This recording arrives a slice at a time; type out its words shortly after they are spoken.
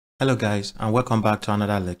Hello guys, and welcome back to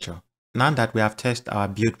another lecture. Now that we have tested our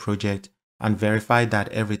build project and verified that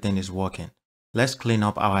everything is working, let's clean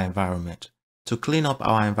up our environment. To clean up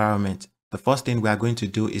our environment, the first thing we are going to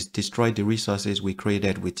do is destroy the resources we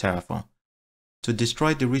created with Terraform. To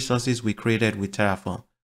destroy the resources we created with Terraform,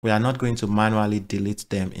 we are not going to manually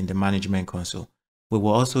delete them in the management console. We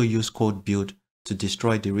will also use CodeBuild to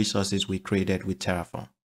destroy the resources we created with Terraform.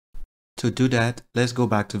 To do that, let's go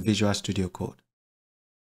back to Visual Studio Code.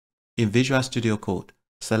 In Visual Studio Code,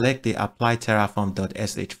 select the apply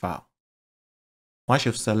terraform.sh file. Once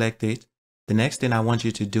you've selected, the next thing I want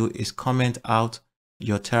you to do is comment out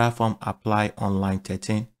your Terraform apply on line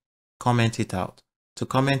 13. Comment it out. To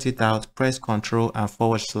comment it out, press Ctrl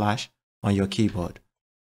and / on your keyboard.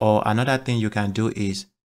 Or another thing you can do is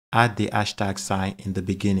add the hashtag sign in the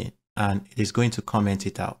beginning and it is going to comment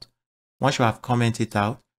it out. Once you have commented it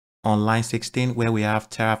out, on line 16 where we have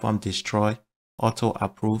Terraform Destroy, auto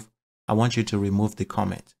approve, I want you to remove the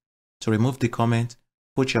comment. To remove the comment,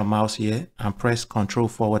 put your mouse here and press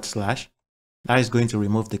Ctrl / That is going to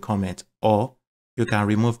remove the comment, or you can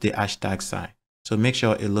remove the hashtag sign. So make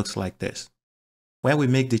sure it looks like this. When we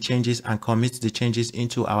make the changes and commit the changes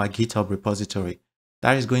into our GitHub repository,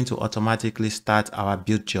 that is going to automatically start our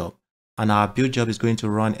build job. And our build job is going to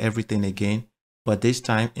run everything again, but this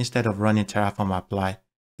time, instead of running Terraform apply,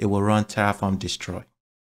 it will run Terraform Destroy.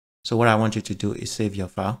 So what I want you to do is save your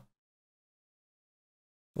file.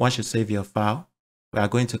 Once you save your file, we are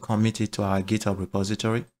going to commit it to our GitHub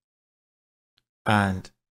repository and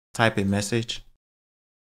type a message.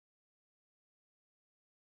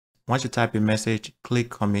 Once you type a message, click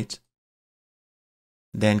commit,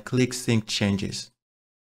 then click sync changes.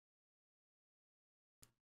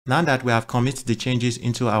 Now that we have committed the changes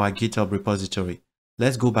into our GitHub repository,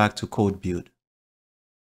 let's go back to CodeBuild.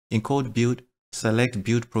 In CodeBuild, select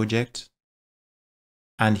build project.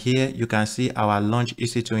 And here you can see our launch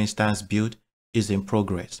EC2 instance build is in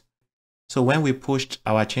progress. So when we pushed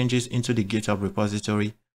our changes into the GitHub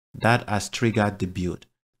repository, that has triggered the build.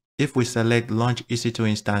 If we select launch EC2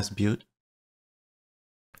 instance build,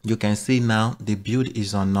 you can see now the build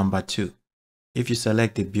is on number 2. If you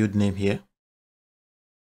select the build name here,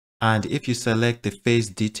 and if you select the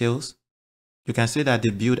phase details, you can see that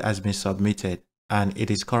the build has been submitted and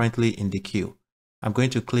it is currently in the queue. I'm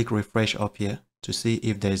going to click refresh up here to see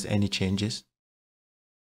if there's any changes.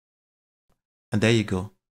 And there you go.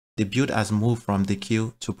 The build has moved from the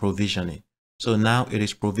queue to provisioning. So now it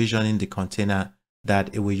is provisioning the container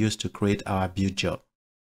that it will use to create our build job.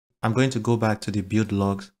 I'm going to go back to the build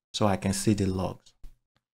logs so I can see the logs.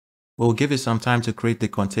 We'll give it some time to create the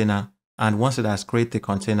container, and once it has created the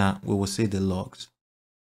container, we will see the logs.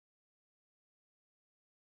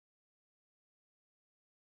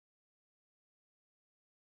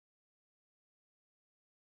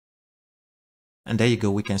 And there you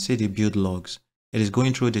go, we can see the build logs. It is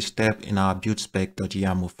going through the step in our build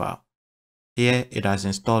spec.yaml file. Here it has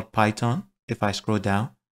installed Python. If I scroll down,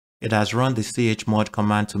 it has run the chmod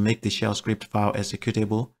command to make the shell script file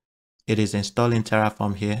executable. It is installing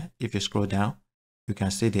Terraform here. If you scroll down, you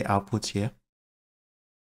can see the outputs here.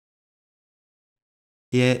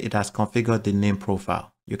 Here it has configured the name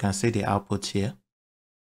profile. You can see the outputs here.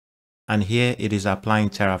 And here it is applying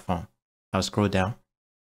Terraform. I'll scroll down.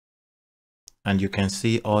 And you can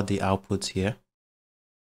see all the outputs here.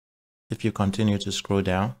 If you continue to scroll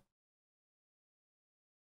down,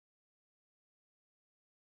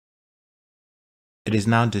 it is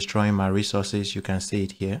now destroying my resources. You can see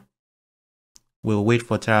it here. We'll wait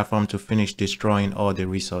for Terraform to finish destroying all the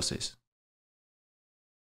resources.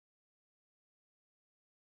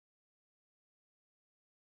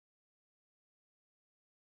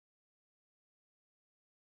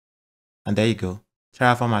 And there you go.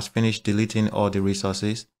 Terraform has finished deleting all the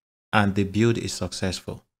resources and the build is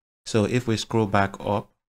successful. So if we scroll back up,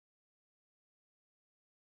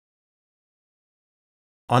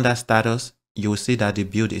 under status, you will see that the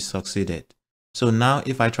build is succeeded. So now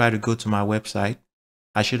if I try to go to my website,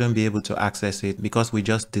 I shouldn't be able to access it because we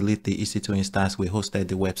just delete the EC2 instance we hosted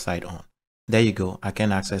the website on. There you go. I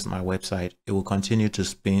can access my website. It will continue to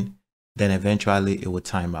spin. Then eventually it will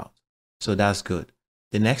time out. So that's good.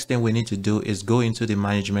 The next thing we need to do is go into the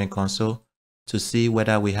management console to see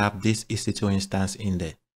whether we have this EC2 instance in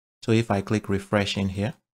there. So if I click refresh in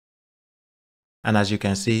here, and as you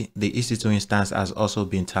can see, the EC2 instance has also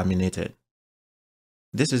been terminated.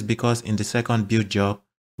 This is because in the second build job,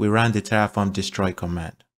 we ran the Terraform Destroy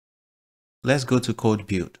command. Let's go to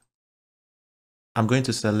CodeBuild. I'm going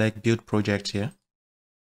to select build project here.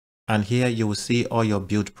 And here you will see all your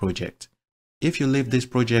build project. If you leave this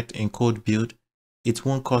project in CodeBuild, it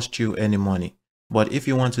won't cost you any money. But if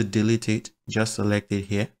you want to delete it, just select it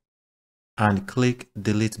here and click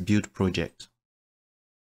Delete Build Project.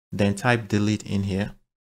 Then type delete in here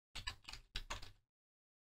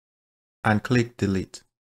and click delete.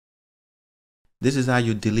 This is how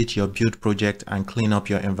you delete your build project and clean up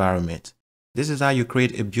your environment. This is how you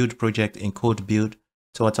create a build project in CodeBuild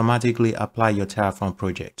to automatically apply your Terraform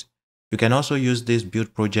project. You can also use this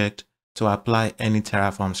build project to apply any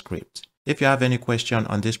Terraform script. If you have any question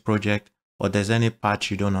on this project or there's any part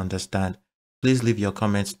you don't understand, please leave your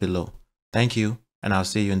comments below. Thank you, and I'll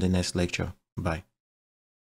see you in the next lecture. Bye.